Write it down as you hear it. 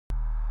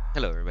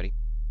Hello, everybody.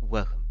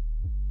 Welcome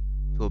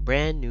to a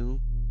brand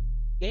new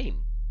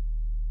game.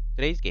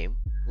 Today's game,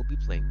 we'll be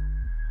playing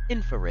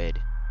Infrared.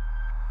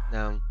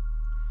 Now,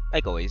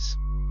 like always,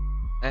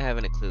 I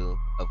haven't a clue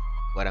of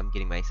what I'm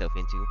getting myself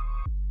into.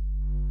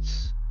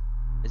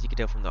 As you can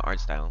tell from the art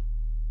style,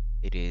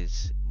 it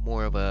is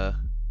more of a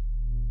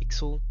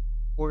pixel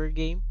horror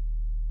game.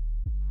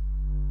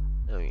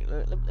 I mean,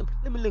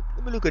 let me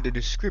look at the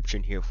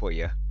description here for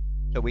you,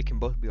 so we can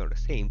both be on the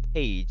same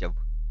page of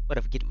what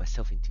I'm getting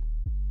myself into.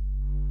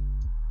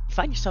 You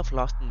find yourself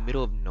lost in the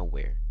middle of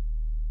nowhere.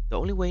 The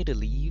only way to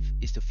leave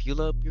is to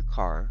fuel up your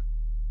car,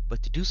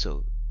 but to do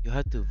so, you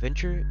have to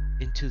venture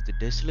into the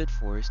desolate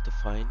forest to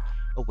find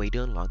a way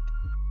to unlock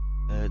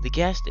the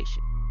gas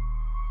station.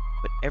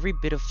 But every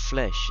bit of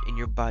flesh in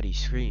your body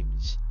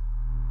screams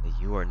that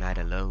you are not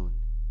alone.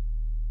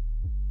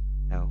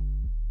 Now,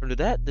 from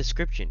that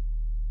description,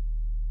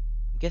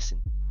 I'm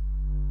guessing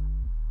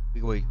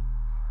we're going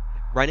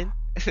running,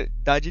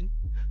 dodging,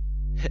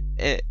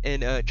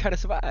 and try to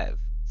survive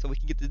so we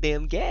can get the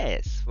damn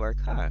gas for our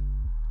car.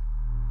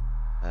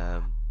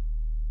 Um,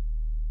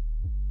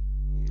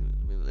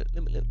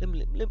 let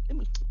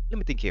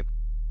me think here.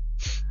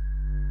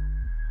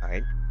 All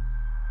right,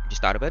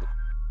 just thought about it.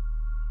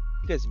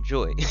 You guys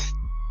enjoy.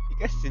 You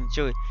guys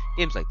enjoy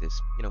games like this.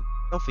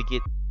 Don't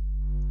forget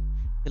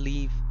to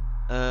leave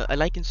a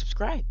like and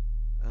subscribe.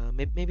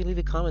 Maybe leave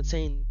a comment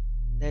saying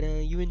that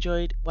you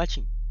enjoyed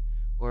watching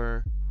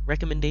or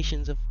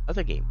recommendations of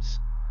other games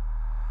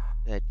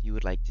that you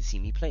would like to see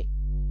me play.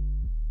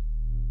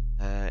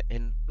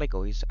 And like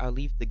always, I'll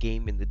leave the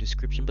game in the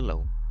description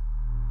below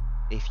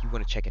if you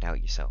want to check it out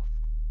yourself.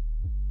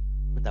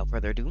 Without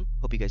further ado,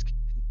 hope you guys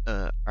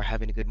are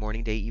having a good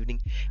morning, day,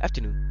 evening,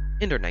 afternoon,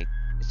 and or night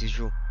as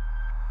usual.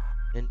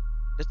 And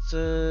let's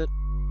see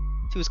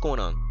what's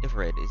going on.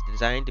 Infrared is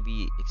designed to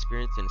be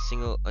experienced in a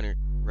single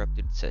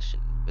uninterrupted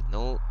session with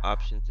no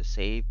option to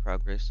save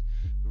progress.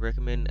 We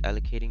recommend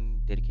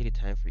allocating dedicated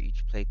time for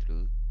each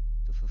playthrough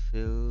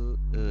to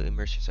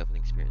immerse yourself in the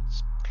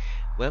experience.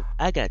 Well,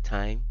 I got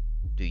time.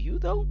 Do you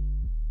though?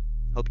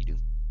 Hope you do.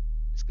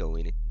 Let's go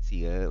in it and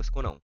see what's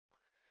going on.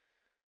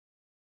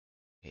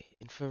 Okay,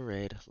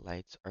 infrared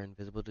lights are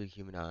invisible to the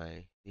human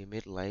eye. They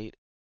emit light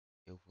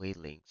in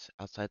wavelengths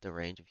outside the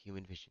range of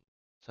human vision.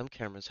 Some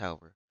cameras,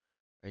 however,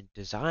 are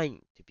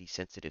designed to be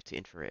sensitive to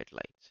infrared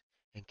lights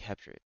and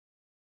capture it,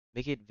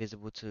 make it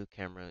visible to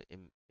camera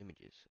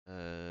images.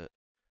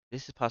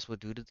 This is possible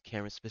due to the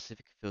camera's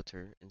specific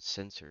filter and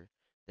sensor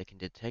that can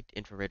detect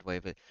infrared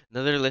wave.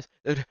 Nonetheless,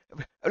 oh,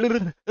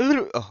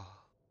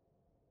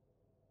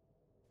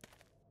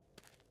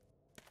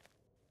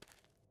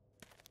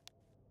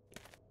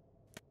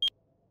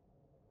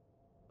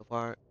 so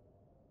far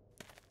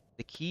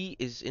the key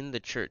is in the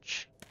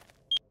church.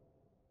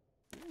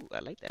 Ooh, I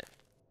like that.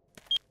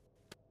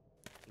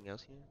 Anything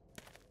else here?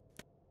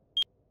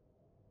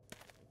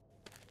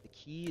 The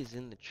key is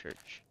in the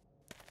church.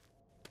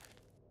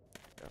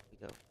 Off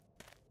we go.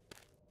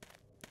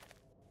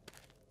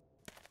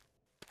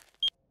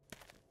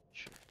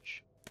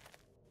 Church.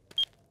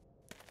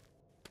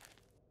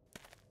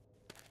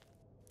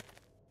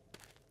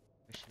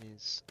 Question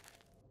is,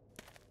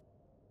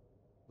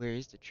 where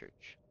is the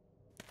church?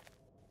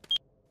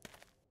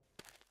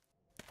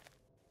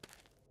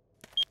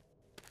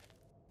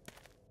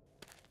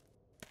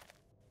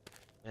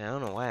 Man, I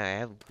don't know why I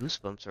have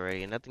goosebumps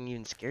already and nothing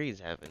even scary is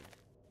happening.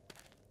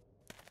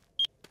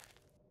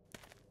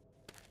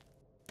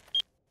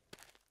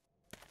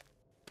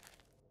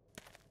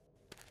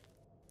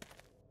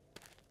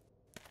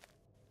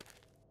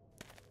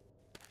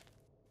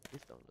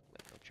 This don't look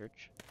like no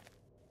church.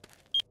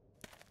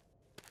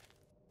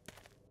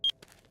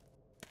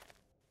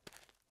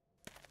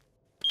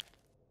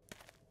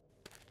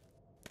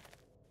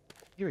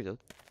 Here we go.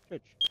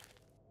 Church.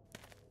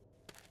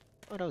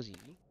 Oh, that was easy.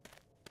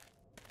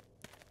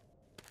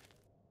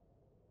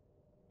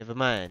 Never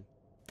mind.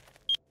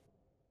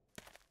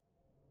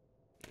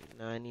 Okay,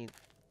 now I need,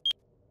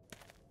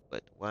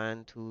 what,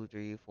 1, 2,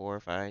 3, 4,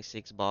 5,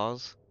 6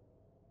 balls?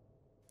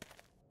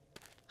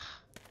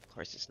 Of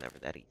course, it's never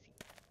that easy.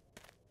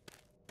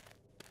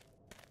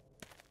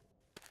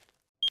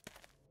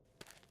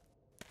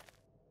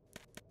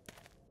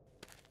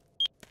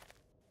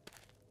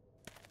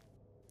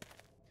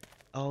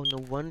 Oh, no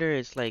wonder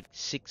it's like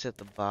 6 at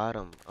the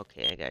bottom.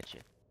 Okay, I got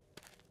you.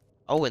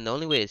 Oh, and the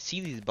only way to see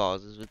these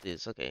balls is with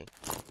this. Okay.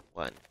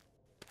 1.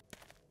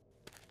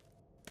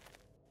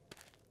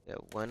 Yeah,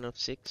 1 of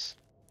 6.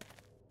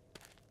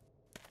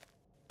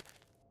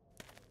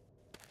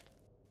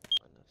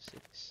 1 of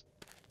 6.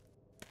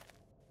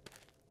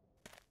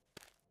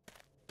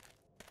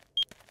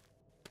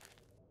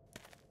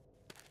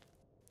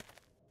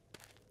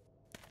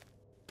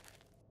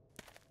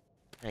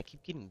 I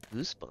keep getting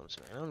goosebumps,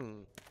 man. I don't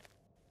even,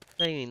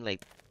 not even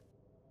like,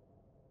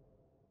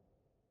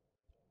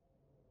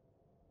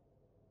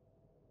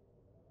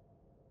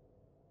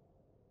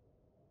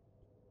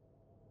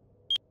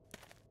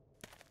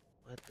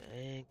 what the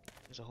heck?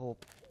 There's a whole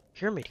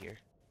pyramid here.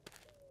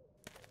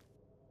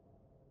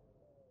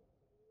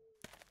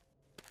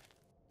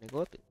 Can I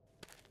go up it?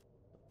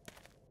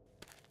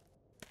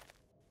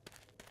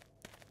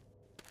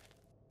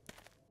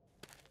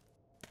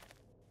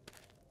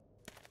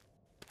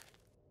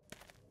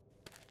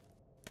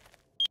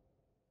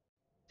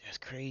 That's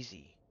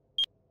crazy.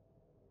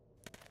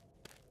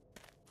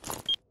 Get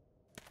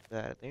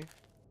out of there.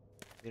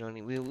 We don't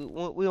need.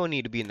 We don't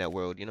need to be in that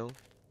world, you know.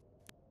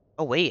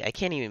 Oh wait, I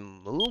can't even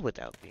move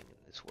without being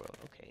in this world.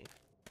 Okay.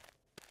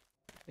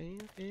 Okay.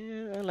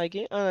 Okay. I like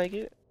it. I like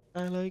it.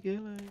 I like it.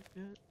 I like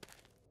it.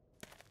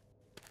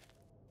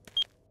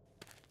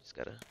 Just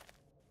gotta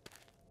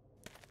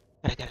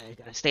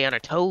stay on our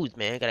toes,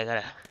 man.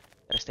 Gotta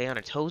stay on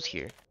our toes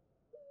here.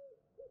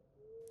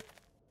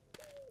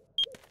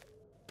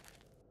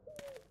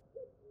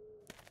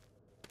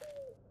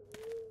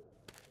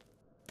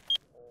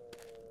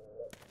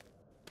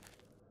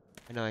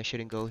 I know I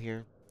shouldn't go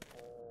here.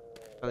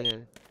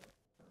 Probably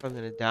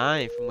gonna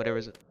die from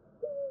whatever's.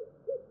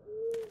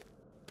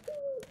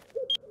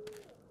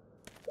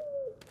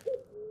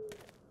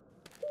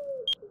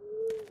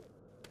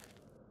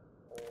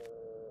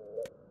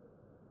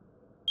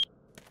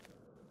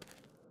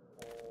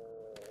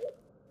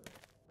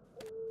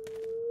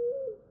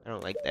 I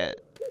don't like that.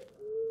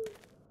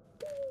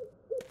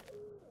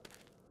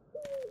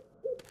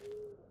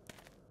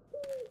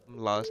 I'm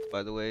lost,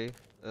 by the way.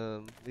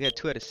 We got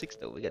 2 out of 6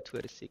 though. We got 2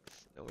 out of 6.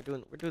 No, we're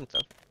doing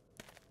stuff.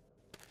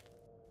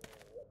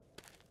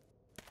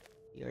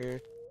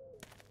 Here.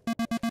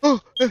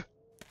 Oh!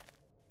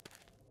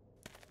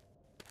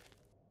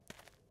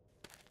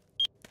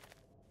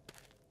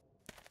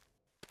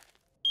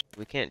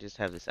 We can't just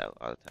have this out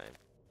all the time.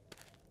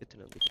 Good to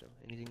know. Good to know.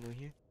 Anything over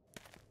here?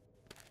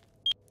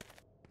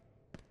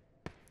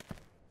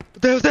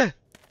 What the hell is that?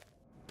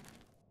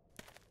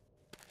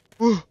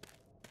 Whoa!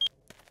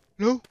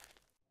 No?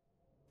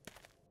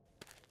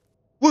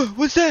 What?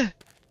 What's that?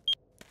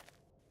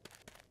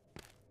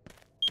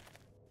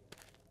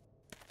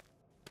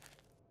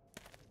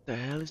 What the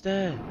hell is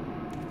that?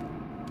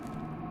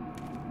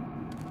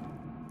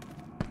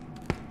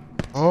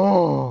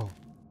 Oh!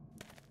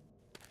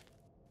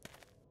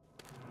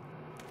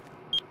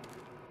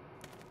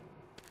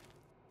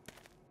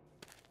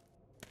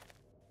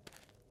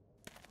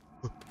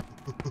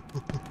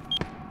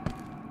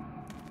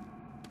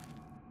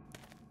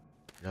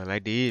 Not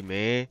like that,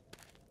 man.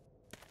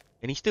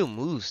 And he still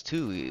moves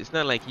too. It's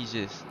not like he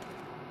just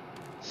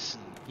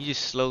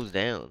slows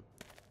down.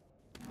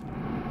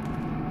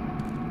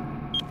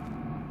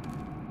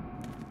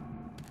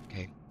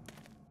 Okay.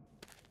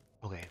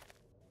 Okay.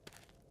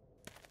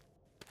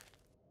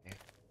 Okay.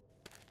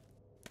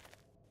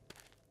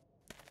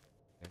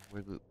 Okay.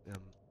 We're good. How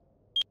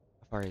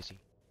far is he?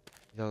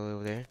 He's all the way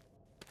over there.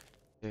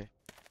 There.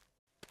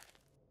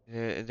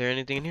 Is there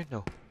anything in here?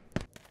 No.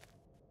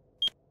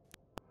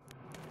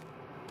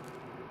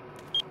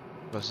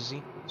 Close is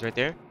he? He's right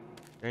there. Is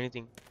there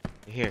anything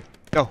in here?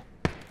 Go.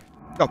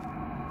 Go.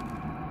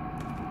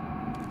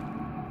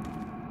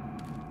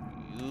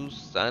 You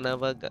son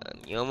of a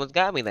gun. You almost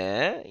got me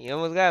there. You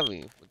almost got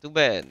me. Too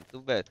bad.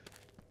 Too bad.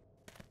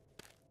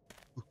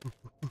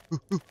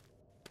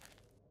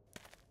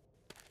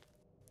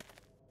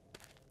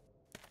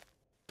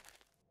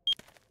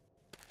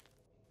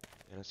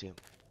 I don't see him.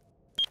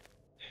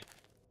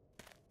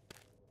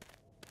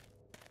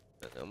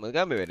 You almost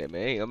got me right there,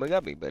 man. You almost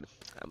got me, but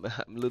I'm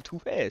a little too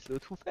fast. A little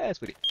too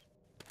fast with it.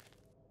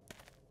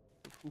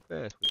 A little too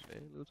fast with it,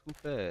 man. A little too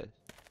fast.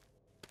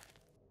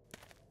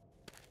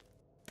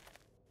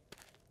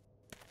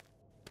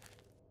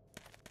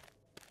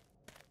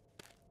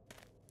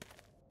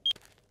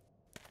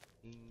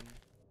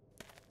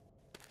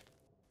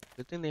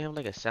 Good thing they have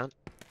like a sound.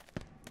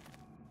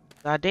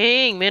 God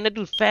dang, man, that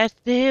dude's fast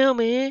as hell,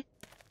 man.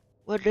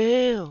 What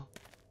the hell?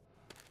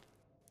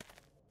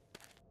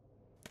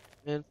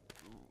 Man,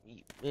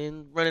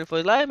 man, running for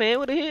his life, man.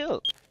 What the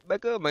hell?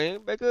 Back up,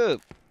 man. Back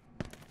up.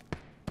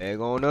 Back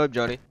on up,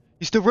 Johnny.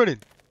 He's still running.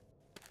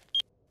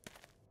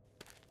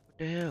 What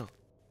the hell?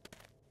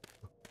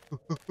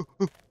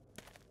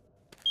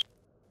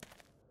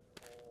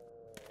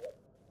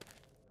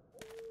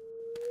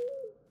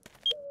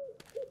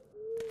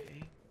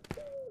 Okay.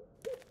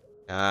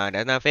 Nah,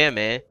 that's not fair,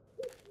 man.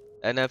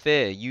 That's not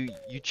fair. You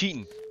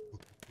cheating.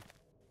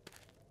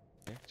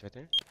 Okay, it's right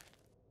there.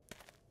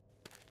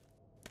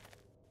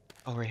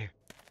 Oh, right here.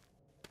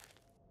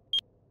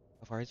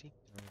 How far is he?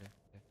 He's over there.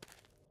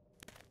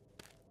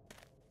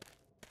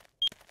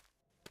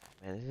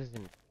 Okay. Man, this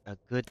isn't a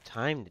good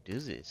time to do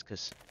this,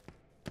 cause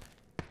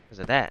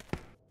of that.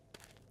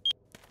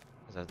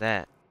 Cause of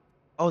that.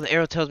 Oh, the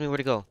arrow tells me where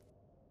to go.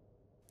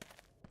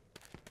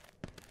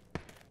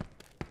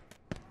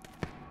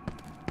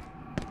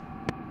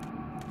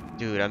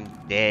 Dude, I'm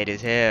dead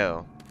as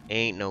hell.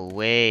 Ain't no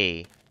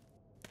way.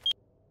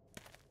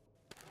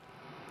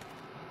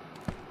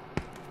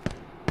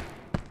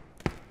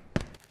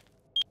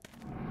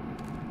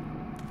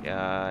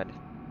 God.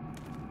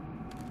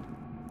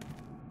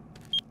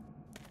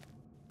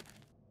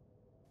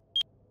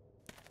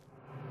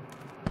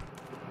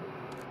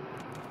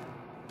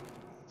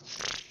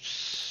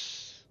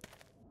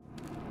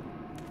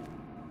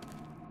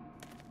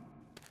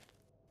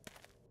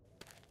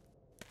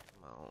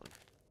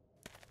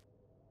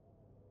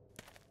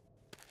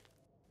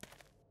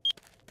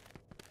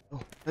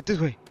 Not this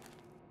way.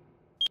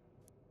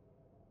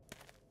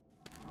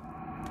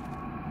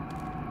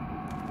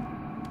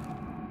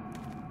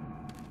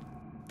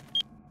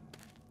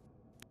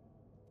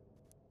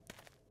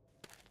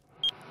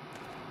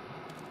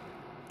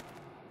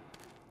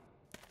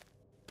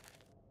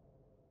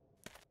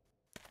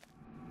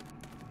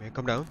 Man,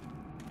 come down.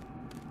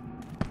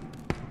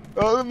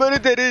 Oh, I'm gonna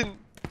dead in.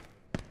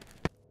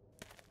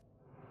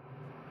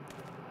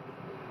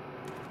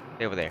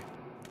 Stay over there.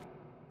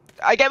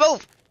 I can't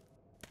move.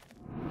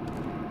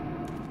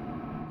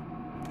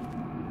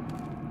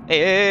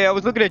 Hey, I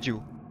was looking at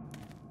you.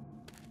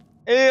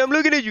 Hey, I'm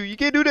looking at you. You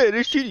can't do that.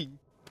 That's cheating.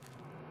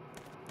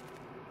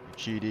 You're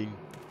cheating.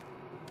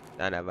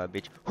 Son of a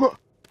bitch. Huh.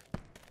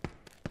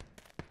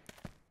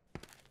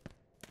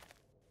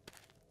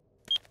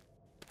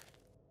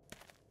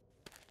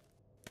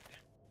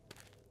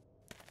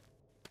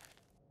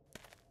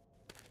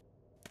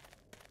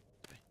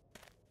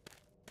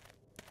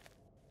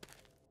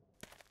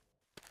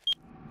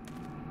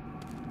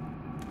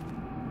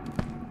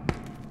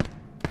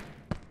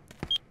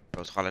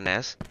 Bro's hauling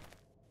ass.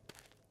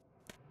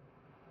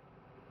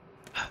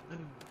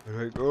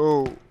 Where do I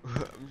go?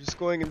 I'm just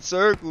going in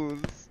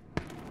circles.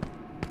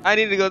 I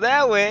need to go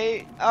that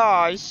way.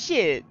 Oh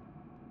shit.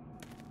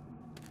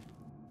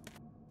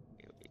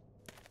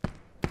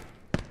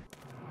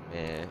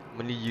 Man, I'm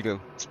gonna need you to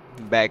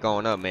back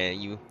on up, man.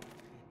 You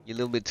a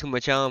little bit too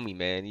much on me,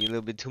 man. You a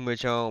little bit too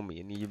much on me.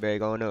 I need you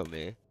back on up,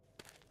 man.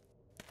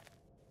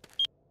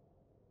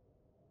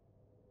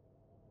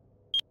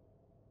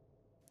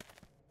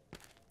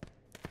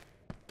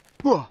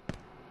 Whoa.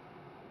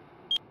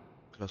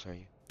 Close are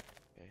you?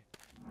 Okay.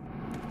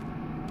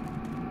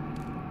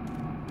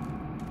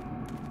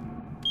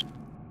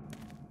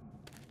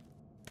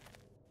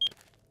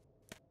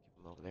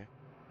 Keep him over there.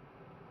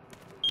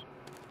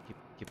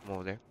 Keep him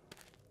over there.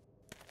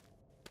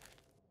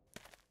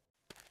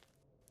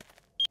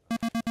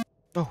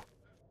 No.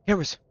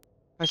 Cameras.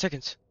 5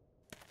 seconds.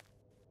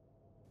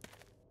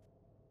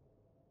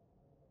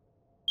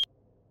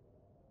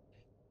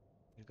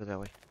 You go that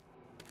way.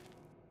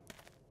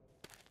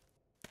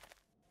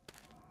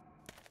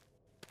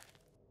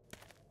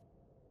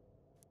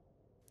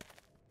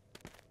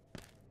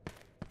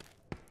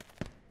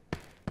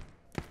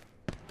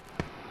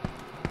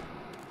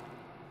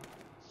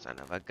 Son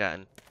of a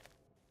gun.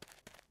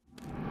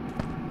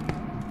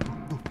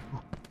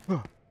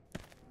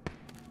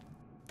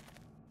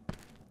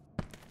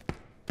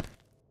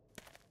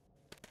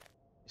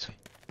 This way.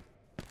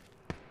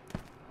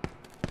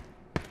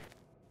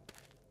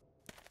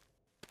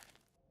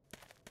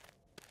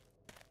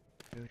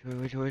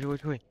 Which way?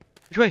 Which way?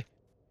 Which way?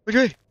 Which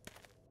way?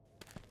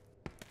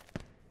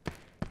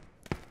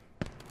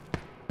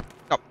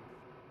 Stop.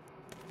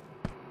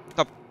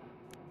 Stop.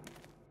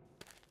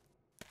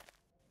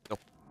 No.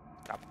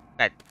 Stop.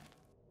 Bad.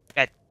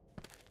 Bad.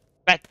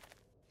 Bad.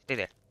 Stay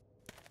there.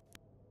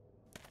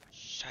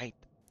 Shite.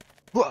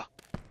 Whoa.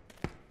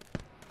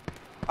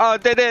 Oh,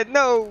 dead.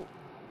 No.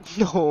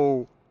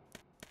 No.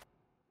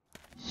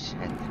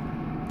 Shit.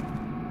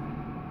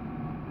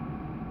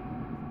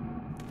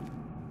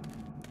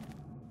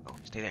 Oh,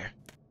 stay there.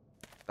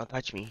 Don't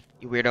touch me,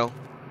 you weirdo.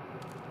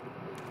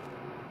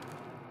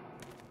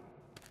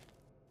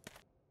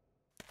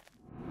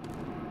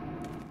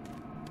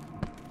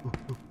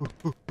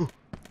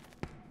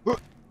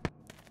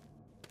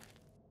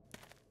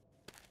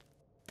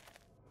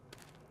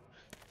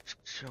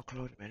 So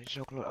close, man. It's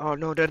so close. Oh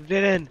no, that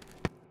didn't.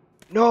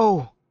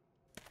 No.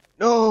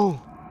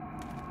 No.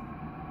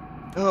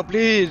 No,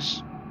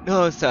 please.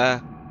 No,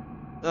 sir.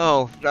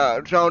 No,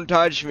 no, don't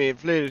touch me,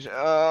 please.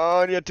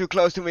 Oh, you're too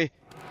close to me.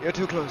 You're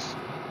too close.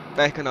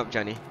 Back on up,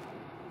 Johnny.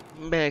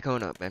 Back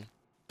on up, man.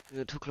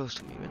 You're too close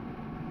to me, man.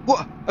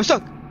 What? I'm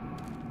stuck.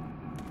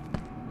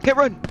 Can't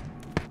run.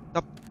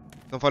 Stop.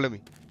 Don't follow me.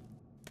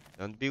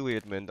 Don't be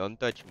weird, man. Don't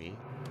touch me.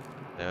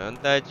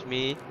 Don't touch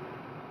me.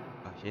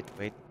 Oh shit!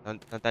 Wait.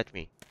 Don't touch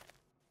me.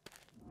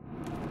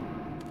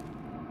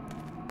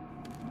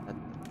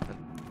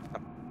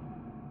 Stop.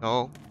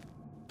 No.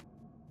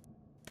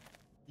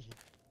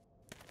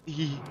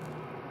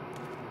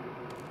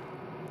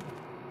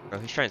 Bro,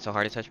 he's trying so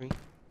hard to touch me.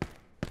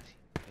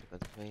 Gotta go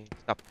this way.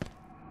 Stop.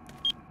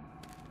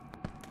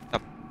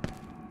 Stop.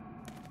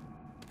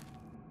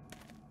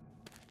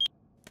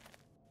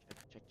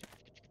 Check.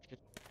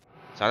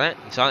 Saw that?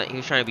 You saw it? He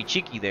was trying to be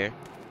cheeky there.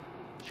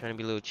 He's trying to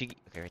be a little cheeky.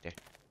 Okay, right there.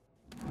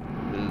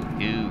 Ooh.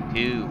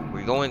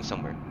 We're going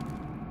somewhere.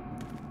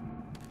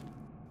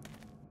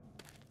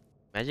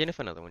 Imagine if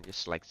another one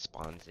just like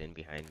spawns in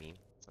behind me.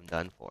 I'm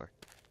done for.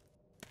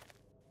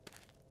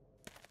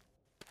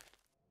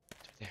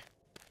 It's right there.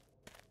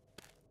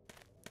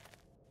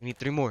 We need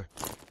 3 more.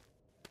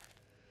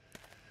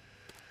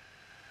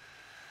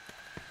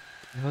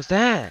 What was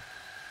that?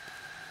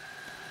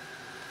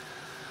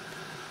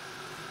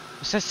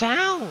 What's that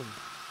sound?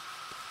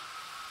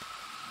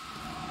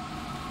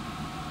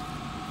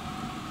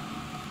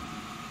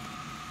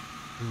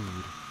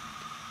 Mood.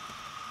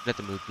 Not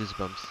the mood,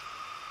 goosebumps.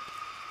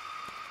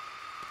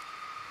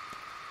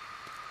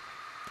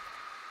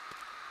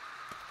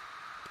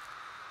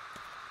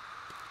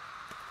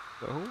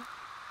 Bro?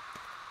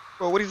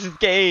 Bro, what is this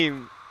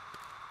game?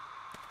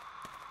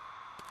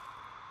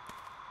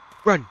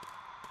 Run!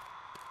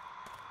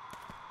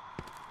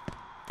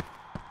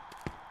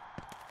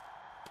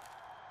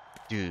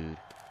 Dude.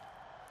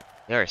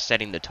 They are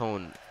setting the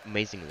tone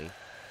amazingly.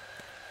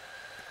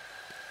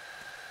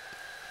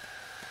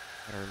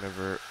 I don't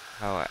remember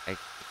how I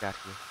got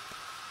here.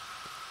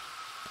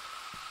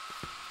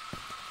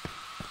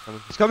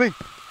 Coming. He's coming!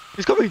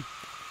 He's coming!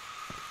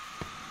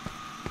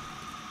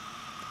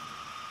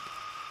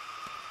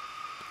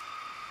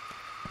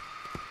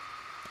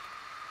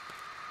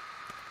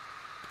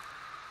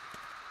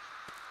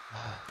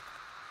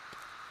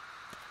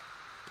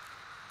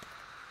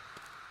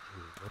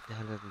 Dude, what the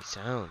hell are these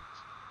sounds?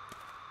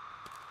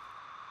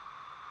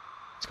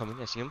 He's coming,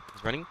 I see him.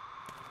 He's running.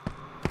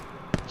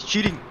 He's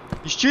cheating!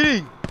 He's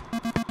cheating!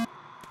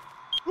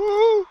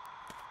 Woo!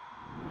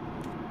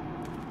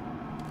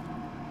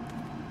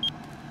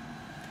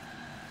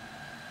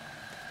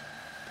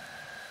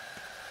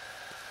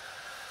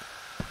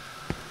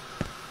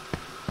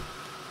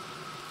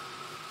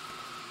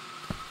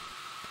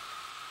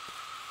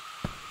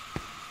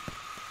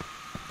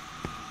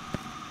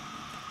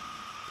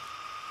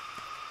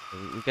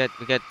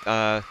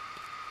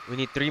 We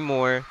need 3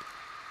 more.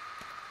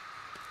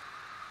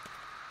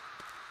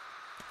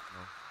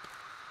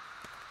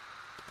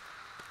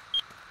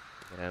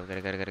 Get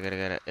your girl,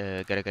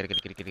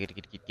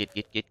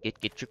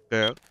 get your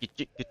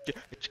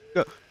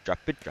girl. Drop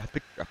it,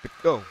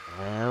 go.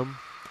 There's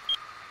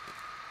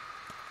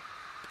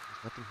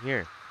nothing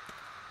here.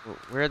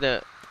 Where are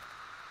the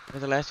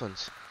last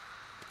ones?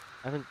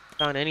 I haven't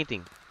found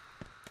anything.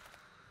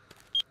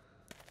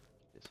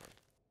 This one.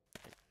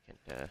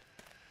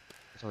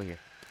 It's over here.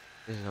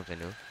 This is something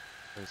new.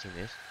 Haven't seen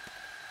this.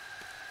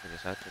 Check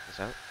this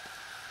out.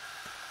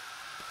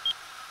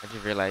 I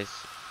just realized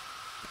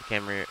the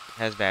camera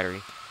has battery.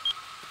 In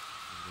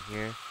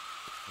here.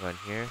 Go in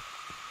here.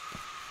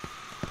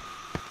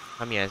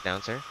 Calm your ass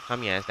down, sir.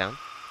 Calm your ass down.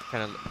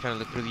 Trying to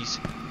look through these.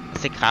 I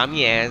said, calm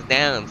your ass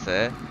down,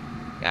 sir.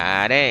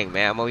 God dang,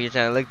 man. I'm over here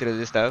trying to look through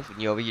this stuff,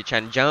 and you over here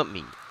trying to jump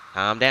me.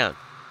 Calm down.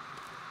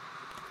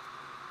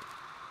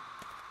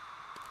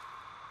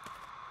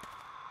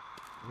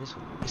 This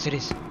one. Yes, it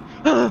is.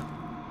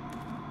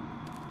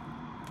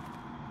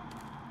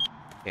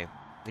 Okay,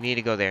 we need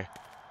to go there.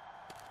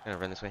 I'm gonna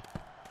run this way.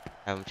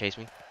 Have him chase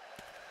me.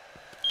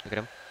 Look at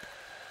him.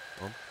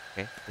 Boom.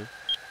 Okay, two.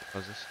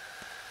 Close this.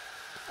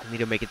 I need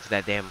to make it to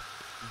that damn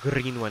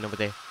green one over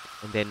there.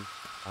 And then,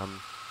 follow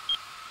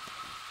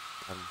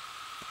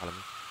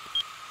me.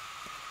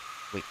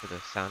 Wait for the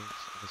sound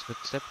of his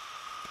footstep.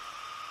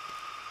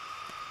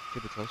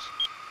 Should be close.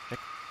 Check.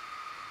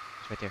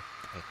 It's right there.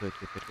 Okay, good.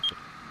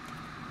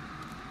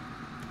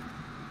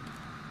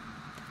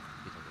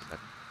 He's on this side.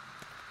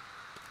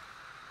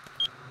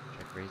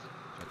 Check, raise.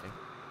 It's right there.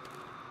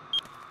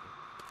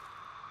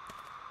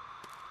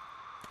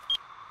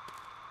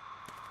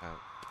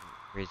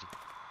 Crazy.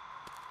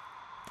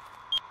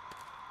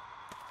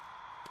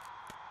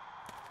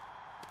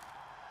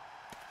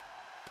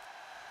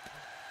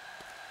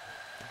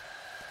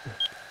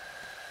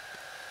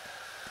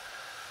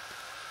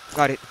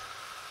 Got it.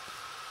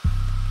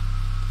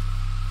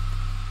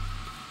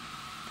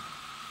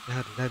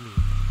 God, let me.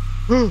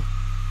 What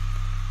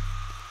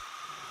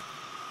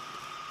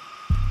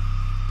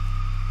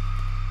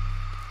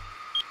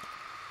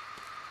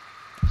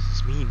does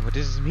this mean? What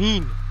does this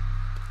mean?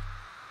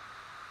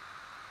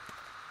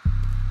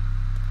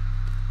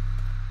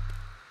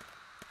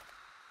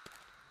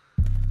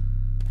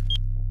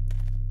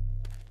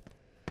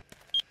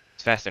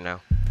 It's faster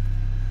now.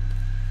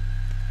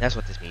 That's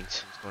what this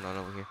means. What's going on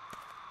over here?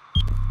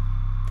 So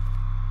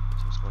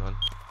what's going on?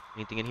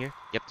 Anything in here?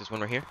 Yep, there's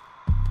one right here.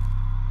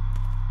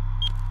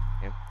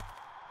 Okay.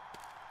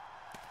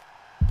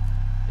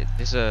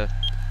 This Oh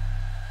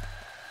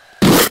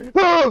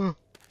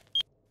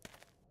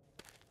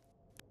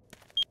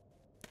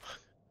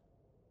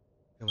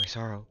my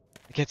sorrow.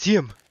 I can't see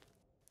him.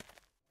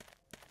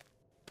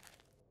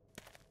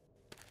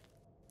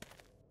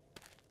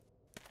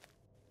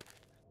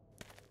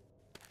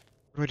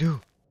 What do I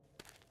do?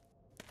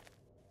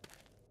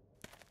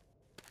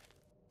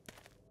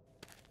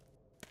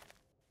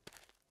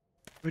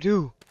 What do I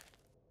do?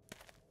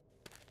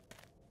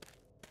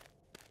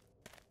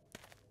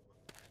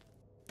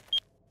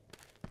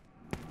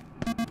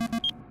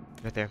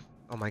 Right there.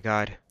 Oh my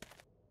god.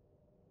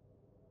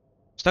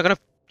 Stuck on a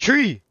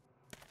tree!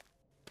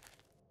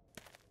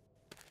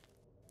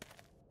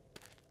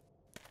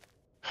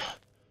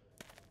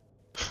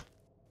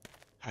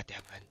 God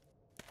damn, man.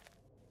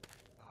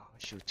 Oh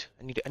shoot.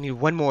 I need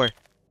one more.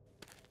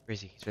 Where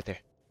is he? He's right there.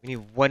 We need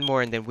one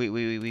more and then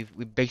we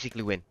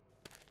basically win.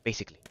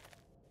 Basically.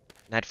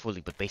 Not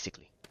fully, but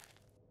basically.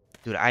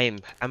 Dude,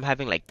 I'm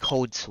having like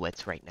cold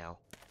sweats right now.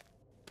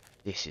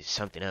 This is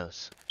something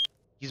else.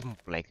 He's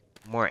like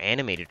more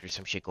animated or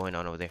some shit going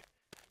on over there.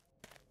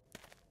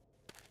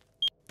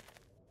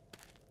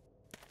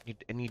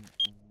 I need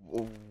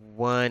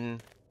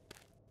one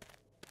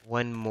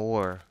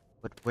more.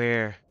 But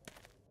where?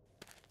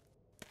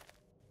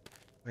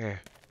 Where?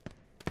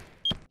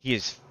 He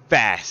is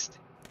fast.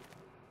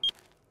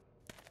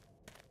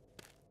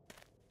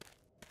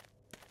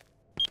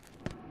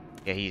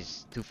 Yeah,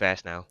 he's too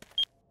fast now.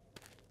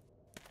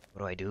 What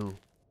do I do?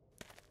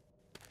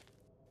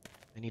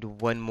 I need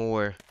one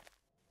more.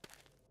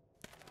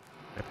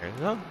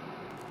 Apparently not.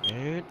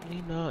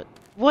 Apparently not.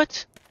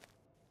 What?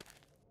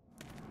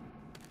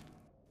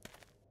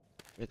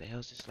 Where the hell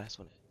is this last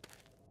one at?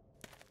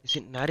 Is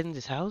it not in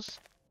this house?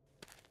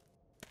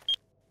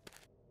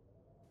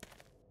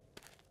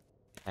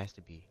 It has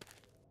to be.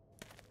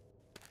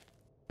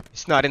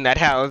 It's not in that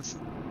house.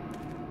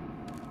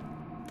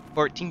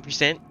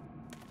 14%.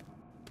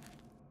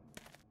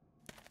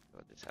 Oh,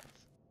 this house.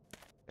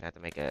 Gonna have to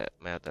make a.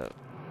 I'm gonna have to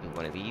do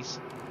one of these.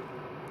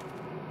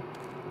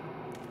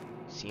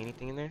 See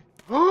anything in there?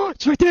 Oh,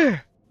 it's right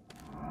there!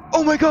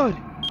 Oh my god!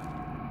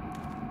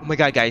 Oh my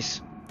god,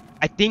 guys.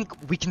 I think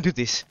we can do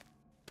this.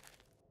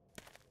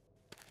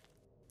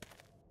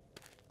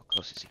 How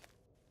close is he?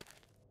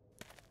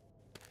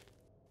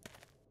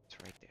 It's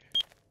right there.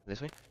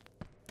 This way?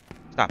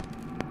 Stop.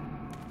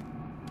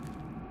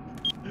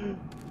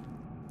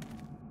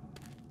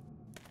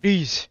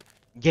 Please.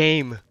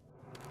 Game.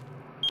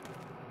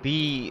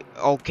 Be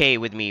okay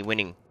with me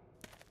winning.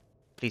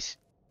 Please.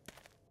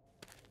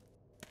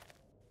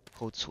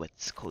 Code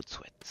sweats. Code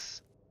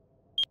sweats.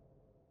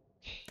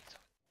 Okay.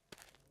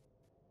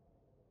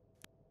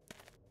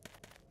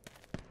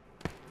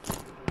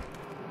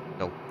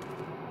 No.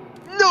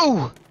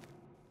 No!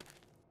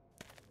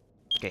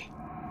 Okay.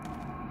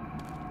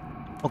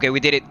 Okay, we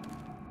did it.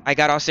 I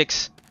got all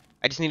 6.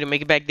 I just need to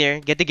make it back there,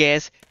 get the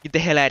gas, get the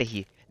hell out of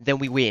here. Then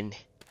we win.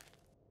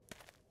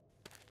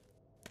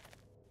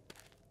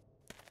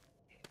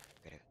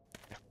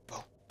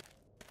 Oh,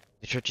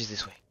 the church is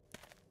this way.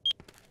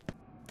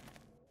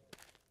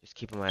 Just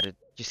keep them out of.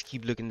 Just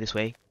keep looking this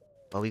way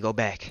while we go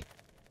back.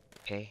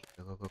 Okay,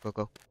 go, go, go, go,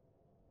 go.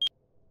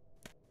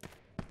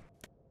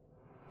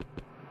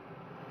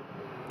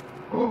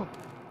 Oh,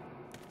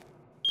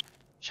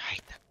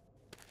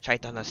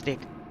 shite on a stick.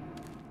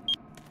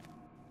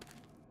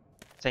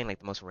 Saying like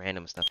the most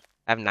random stuff.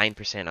 I have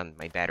 9% on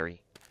my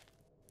battery.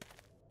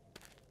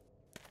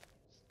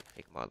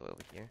 Take them all the way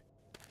over here.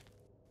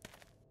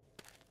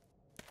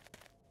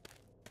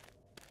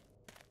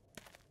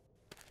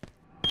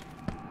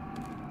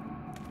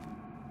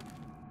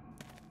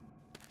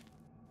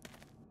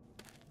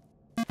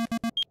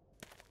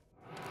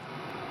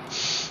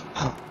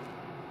 Oh.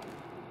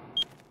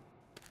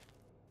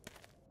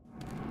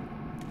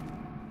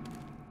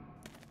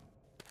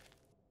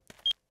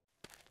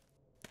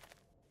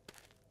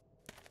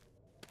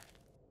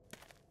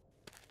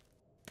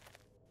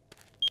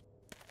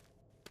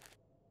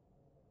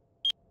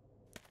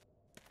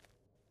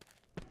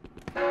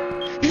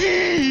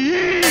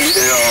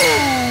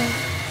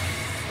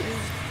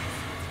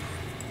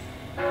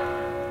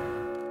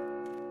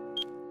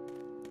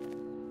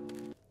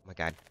 Oh my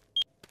god.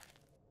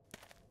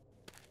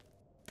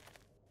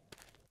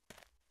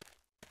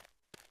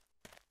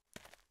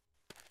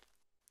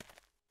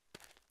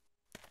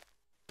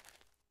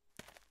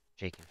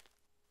 Shaking.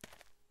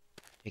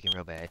 Shaking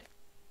real bad.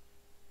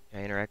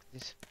 Can I interact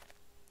with this?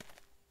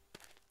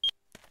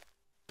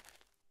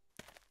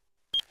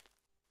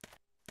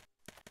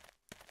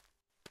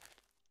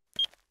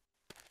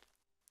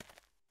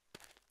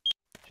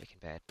 Shaking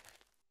bad.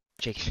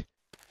 Shaking.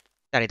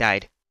 Thought I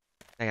died.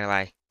 Not gonna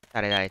lie.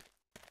 Thought I died.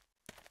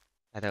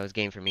 Thought that was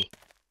game for me.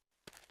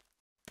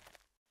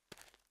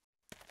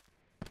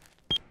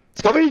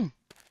 It's coming!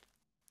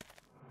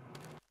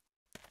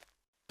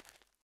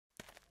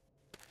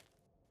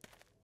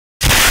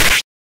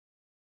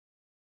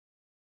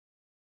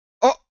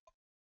 Oh!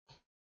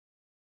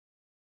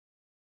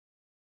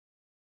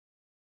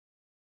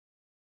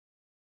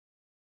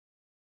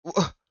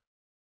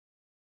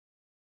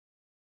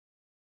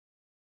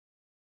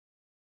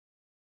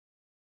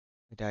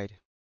 I died.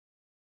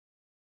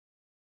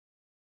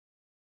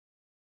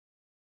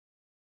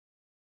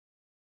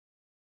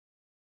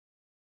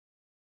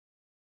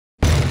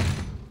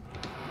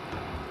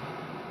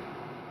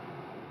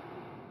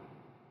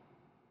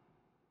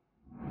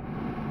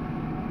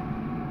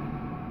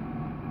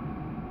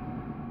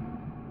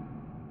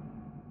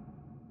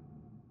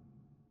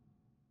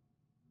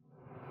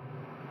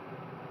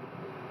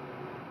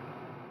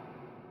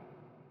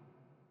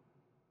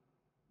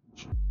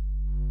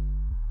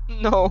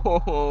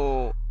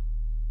 No!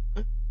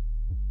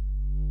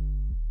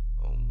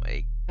 Oh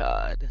my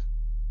god.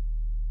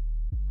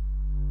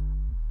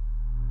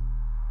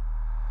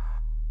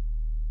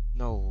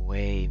 No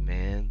way,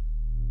 man.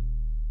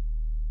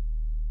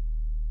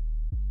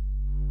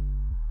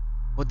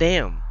 Well,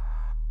 damn.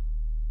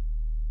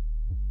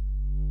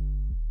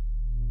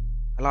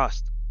 I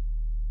lost.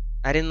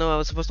 I didn't know I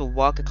was supposed to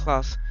walk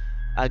across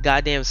a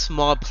goddamn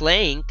small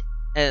plank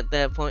at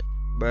that point.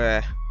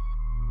 Bruh.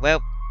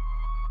 Well,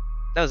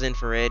 that was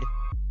infrared.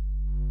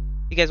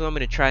 If you guys want me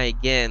to try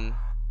again,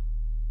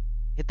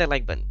 hit that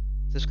like button.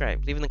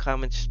 Subscribe. Leave in the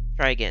comments.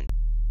 Try again.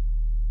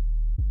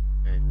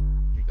 Alright,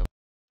 here we go.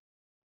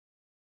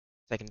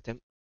 Second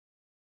attempt.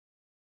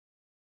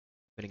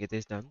 gonna get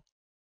this done.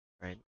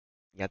 Right?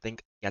 Y'all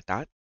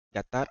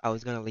thought I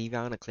was gonna leave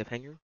y'all on a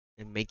cliffhanger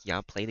and make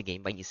y'all play the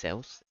game by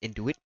yourselves and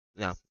do it?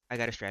 No, I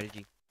got a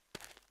strategy.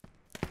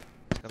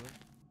 He's coming.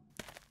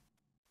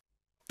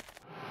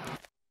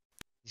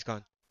 He's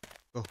gone.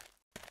 Go.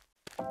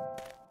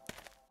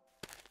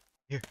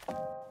 Here.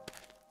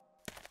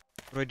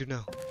 What do I do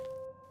now?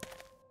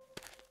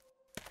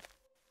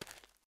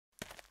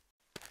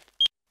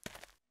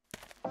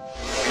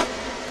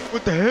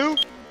 What the hell?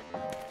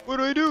 What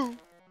do I do?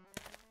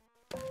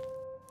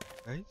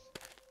 Guys?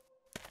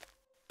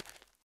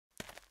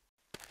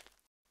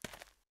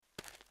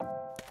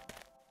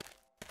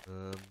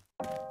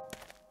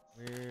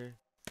 Where?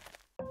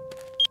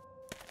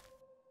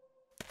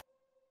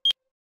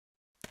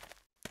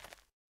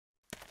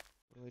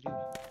 What do I do?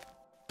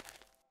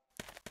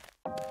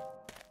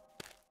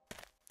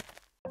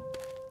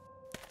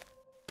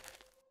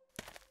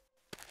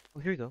 Oh,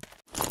 here we go.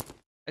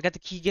 I got the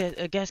key,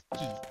 gas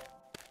key.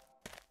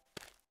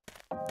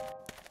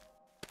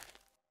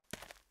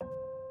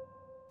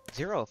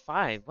 Zero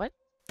 5. What?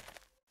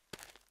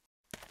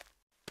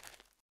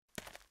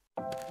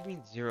 What do you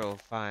mean 0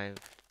 5?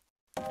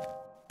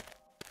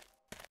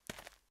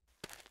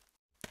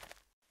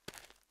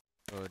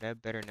 Oh,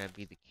 that better not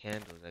be the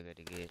candles I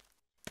gotta get.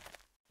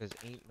 Cause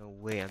ain't no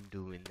way I'm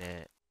doing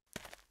that.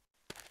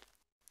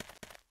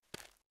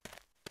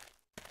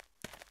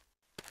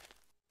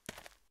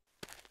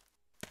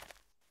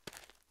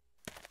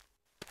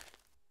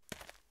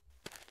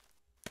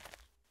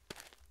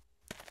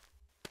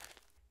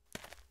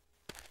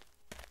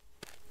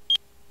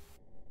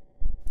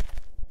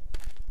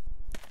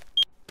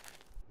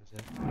 What's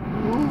that?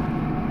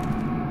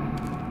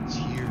 It's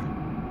here.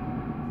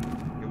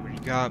 You already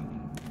got me.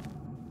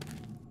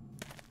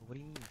 What do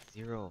you mean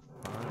 0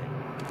 5?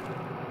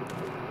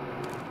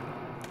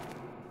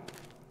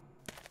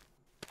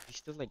 He's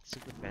still like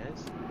super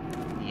fast?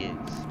 He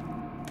is.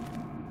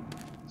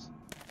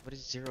 What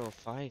is 0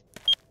 5? You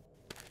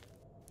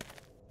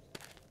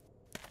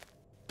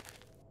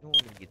don't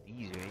want me to get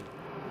these, right?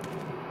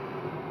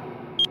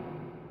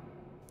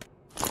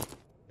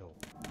 No.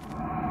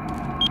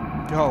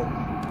 No!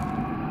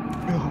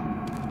 No!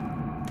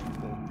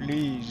 Oh,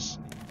 please.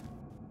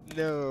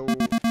 No,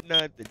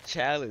 not the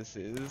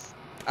chalices.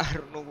 I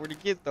don't know where to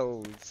get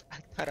those. I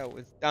thought I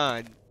was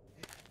done.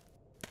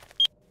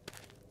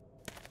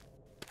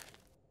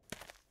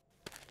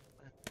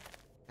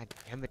 God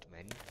damn it,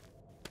 man.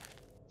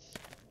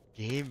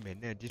 Game,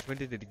 man. I just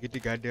wanted to get the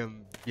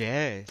goddamn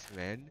gas,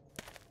 man.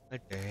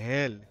 What the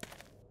hell?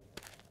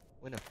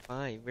 When a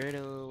 5? Where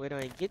do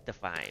I get the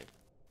 5?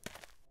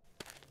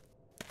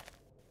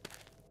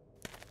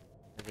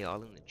 Are they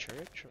all in the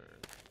church, or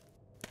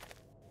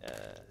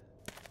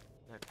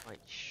not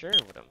quite sure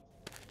what I'm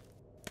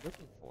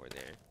looking for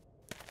there.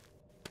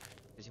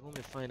 Does he want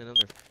me to find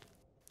another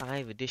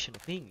 5 additional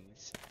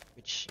things,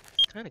 which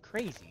is kind of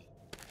crazy.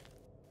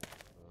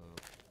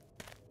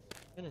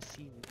 I'm gonna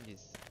see if we can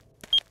just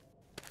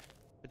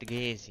put the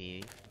gas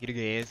in, get the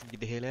gas, and get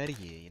the hell out of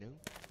here, you know?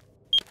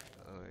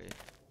 Or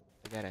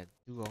I gotta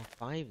do all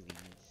 5 of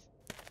these.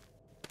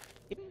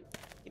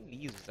 Getting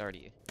these was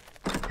already.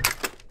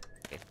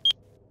 Okay.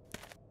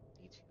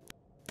 Needs fuel.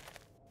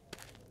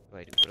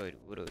 What do I do?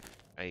 What do I do?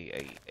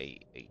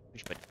 I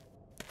push button.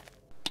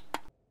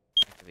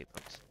 Activate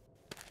pumps.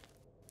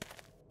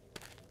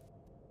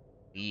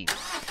 Leave.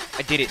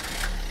 I did it.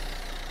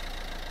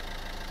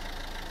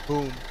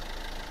 Boom.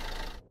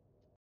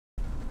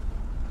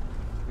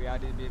 We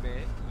out in it,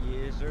 man.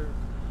 Yes, sir.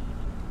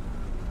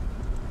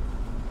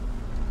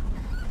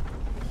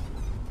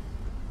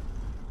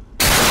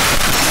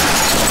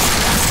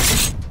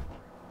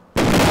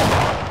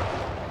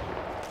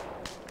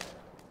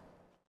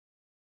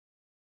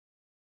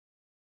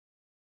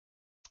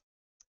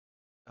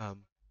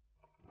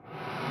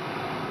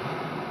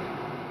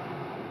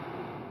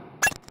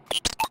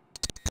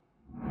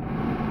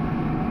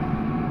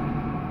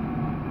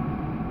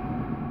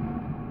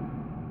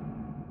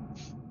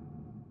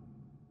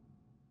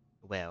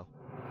 Well.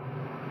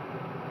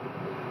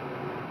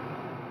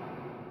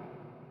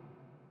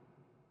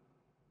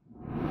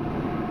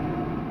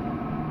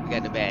 We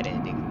got the bad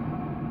ending.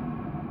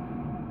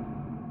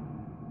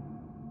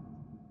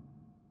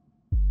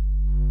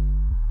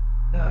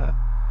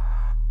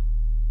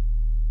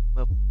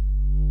 Well,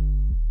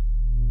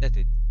 that's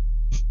it.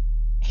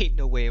 Ain't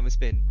no way I'm gonna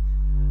spend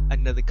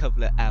another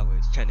couple of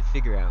hours trying to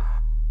figure out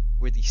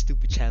where these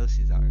stupid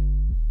chalices are.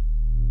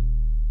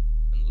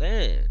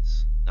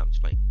 Unless... No, I'm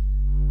just playing.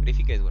 But if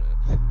you guys wanna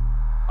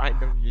find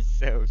them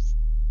yourselves,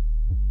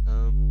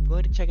 go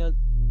ahead and check out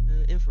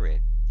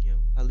Infrared. You know,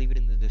 I'll leave it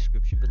in the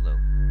description below.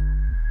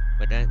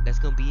 But that's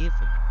gonna be it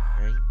for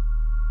me, right?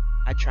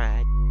 I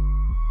tried.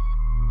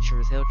 Sure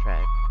as hell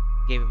tried.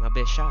 Gave it my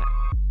best shot.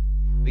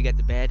 We got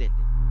the bad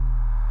ending,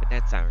 but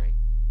that's alright.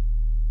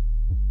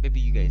 Maybe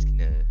you guys can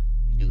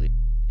do it,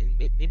 and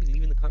maybe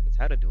leave in the comments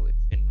how to do it,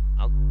 and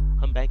I'll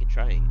come back and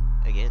try it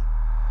again.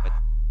 But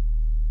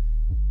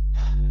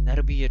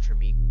that'll be it for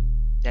me.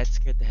 That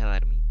scared the hell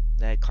out of me.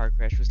 That car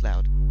crash was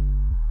loud,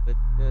 but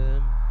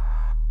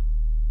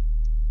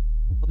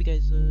hope you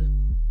guys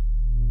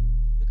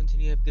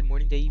continue to have a good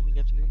morning, day, evening,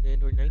 afternoon,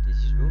 and or night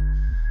as usual.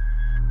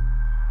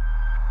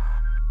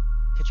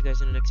 Catch you guys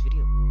in the next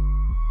video.